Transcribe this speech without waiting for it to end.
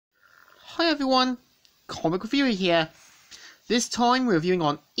Hi everyone, Comic Reviewer here. This time we're reviewing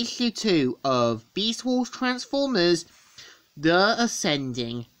on issue 2 of Beast Wars Transformers The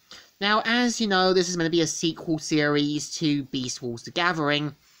Ascending. Now, as you know, this is meant to be a sequel series to Beast Wars The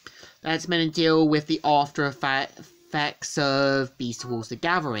Gathering that's meant to deal with the after effects of Beast Wars The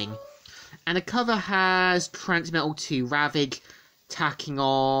Gathering. And the cover has Transmetal 2 Ravage tacking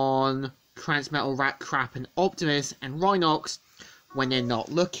on Transmetal Rat Trap and Optimus and Rhinox when they're not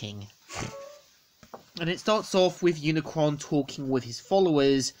looking. And it starts off with Unicron talking with his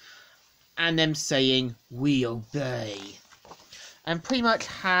followers and them saying, "We obey." And pretty much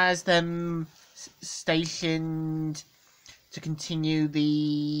has them stationed to continue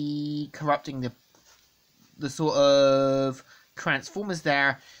the corrupting the sort of Transformers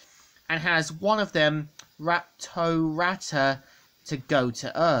there, and has one of them, Raptorata, to go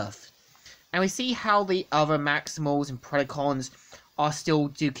to Earth. And we see how the other Maximals and Predacons are still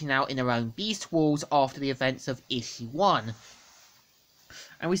duking out in their own Beast Wars after the events of issue 1.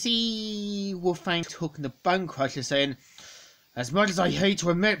 And we see Wolfang talking to Bone Crusher saying, "As much as I hate to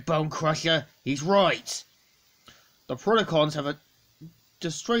admit, Bone Crusher, he's right. The Predacons have a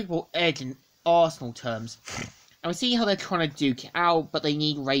destructible edge in Arsenal terms." And we see how they're trying to duke it out, but they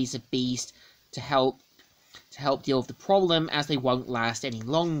need Razor Beast to help deal with the problem, as they won't last any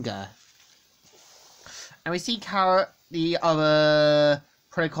longer. And we see the other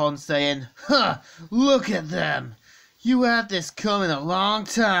Predacons saying, "Huh, look at them! You had this coming a long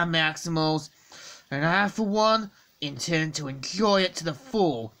time, Maximals, and I, for one, intend to enjoy it to the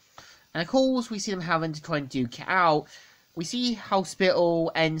full." And of course, we see them having to try and duke it out. We see how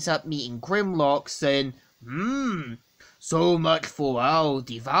Spittle ends up meeting Grimlock, saying, "So much for our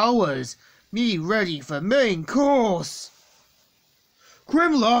devours. Me ready for main course.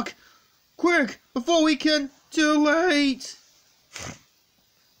 Grimlock, quick, before we can... Too late!"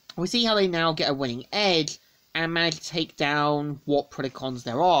 We see how they now get a winning edge and manage to take down what Predacons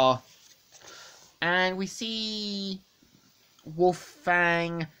there are. And we see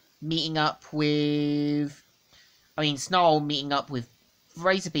Wolfang meeting up with... Snarl meeting up with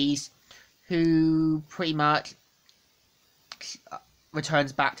Razor Beast, who pretty much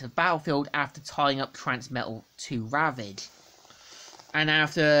returns back to the battlefield after tying up Transmetal 2 Ravage. And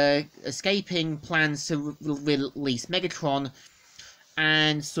after escaping, plans to release Megatron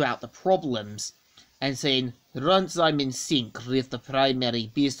and sort out the problems. And saying, "Once I'm in sync with the primary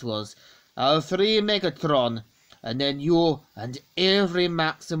Beast Wars, I'll free Megatron, and then you and every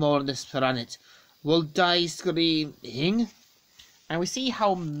Maximal on this planet will die screaming." And we see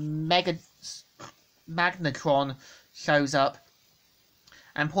how Magnetron shows up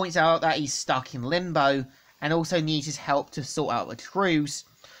and points out that he's stuck in limbo, and also needs his help to sort out a truce,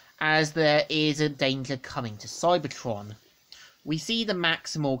 as there is a danger coming to Cybertron. We see the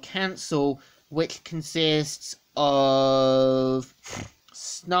Maximal Council, which consists of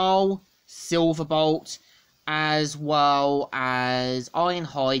Snarl, Silverbolt, as well as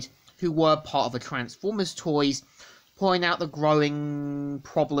Ironhide, who were part of the Transformers toys, pointing out the growing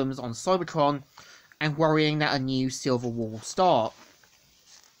problems on Cybertron and worrying that a new Silver War will start.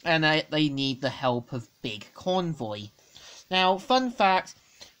 And they need the help of Big Convoy. Now, fun fact,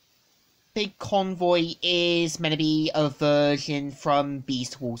 Big Convoy is meant to be a version from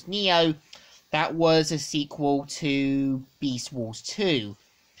Beast Wars Neo that was a sequel to Beast Wars 2.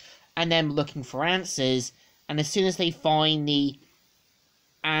 And them looking for answers, and as soon as they find the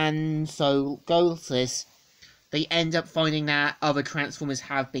Anso-Golsis, they end up finding that other Transformers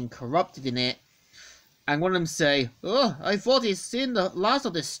have been corrupted in it. And one of them say, "Oh, I thought he'd seen the last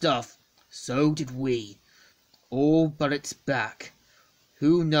of this stuff." "So did we. Oh, but it's back.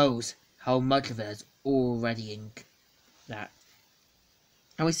 Who knows how much of it is already in that."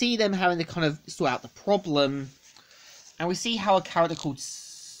 And we see them having to kind of sort out the problem. And we see how a character called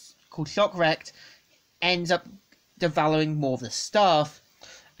Shockwrecked ends up devouring more of the stuff.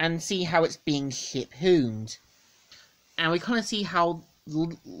 And see how it's being ship-hooned. And we kind of see how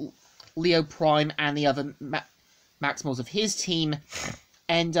Leo Prime and the other Maximals of his team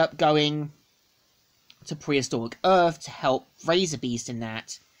end up going to prehistoric Earth to help Razor Beast in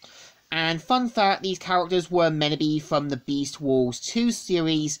that. And fun fact, these characters were meant to be from the Beast Wars 2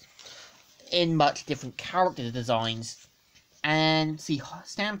 series in much different character designs. And see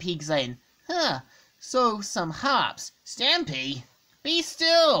Stampede saying, "Huh, so some hops. Stampede? Be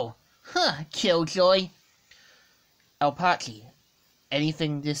still! Huh, Killjoy." "Apache,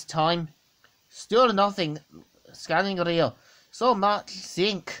 anything this time?" "Still nothing. Scanning real. So much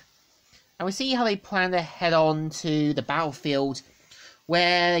zinc." And we see how they plan to head on to the battlefield,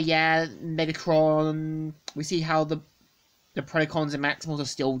 where, Megatron... We see how the the Predacons and Maximals are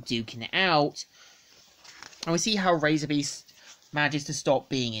still duking it out. And we see how Razor Beast manages to stop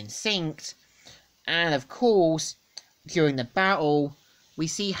being in sync. And of course, during the battle, we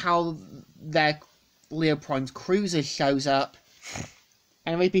see how their Leo Prime's cruiser shows up.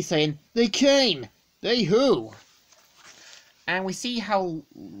 And Razor Beast saying, "They came! They who?" And we see how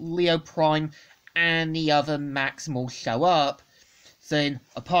Leo Prime and the other Maximals show up, saying,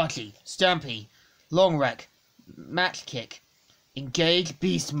 "Apache, Stampy, Longwreck, Match Kick, engage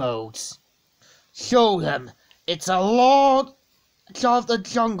beast modes. Show them it's a lot of the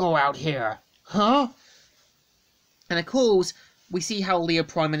jungle out here, huh?" And of course, we see how Leo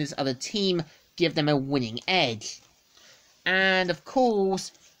Prime and his other team give them a winning edge. And of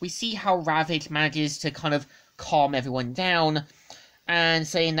course, we see how Ravage manages to kind of calm everyone down, and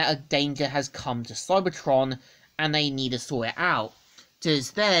saying that a danger has come to Cybertron, and they need to sort it out.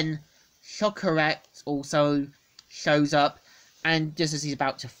 Just then, Shockcorrect also shows up, and just as he's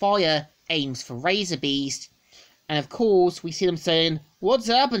about to fire, aims for Razor Beast, and of course, we see them saying, "What's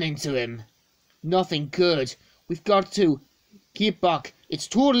happening to him?" "Nothing good. We've got to keep back. It's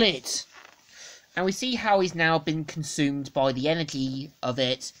too late." And we see how he's now been consumed by the energy of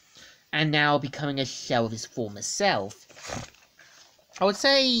it, and now becoming a shell of his former self. I would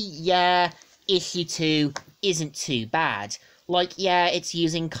say, yeah, issue 2 isn't too bad. Like, yeah, it's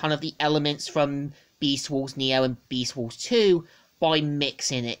using kind of the elements from Beast Wars Neo and Beast Wars 2 by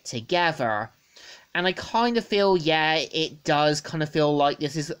mixing it together. And I kind of feel, yeah, it does kind of feel like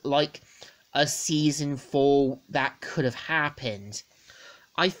this is like a season 4 that could have happened.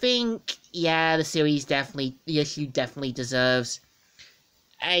 I think, yeah, the issue definitely deserves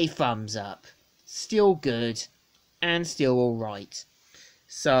a thumbs up. Still good, and still alright.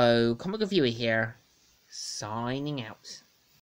 So, Comic Reviewer here, signing out.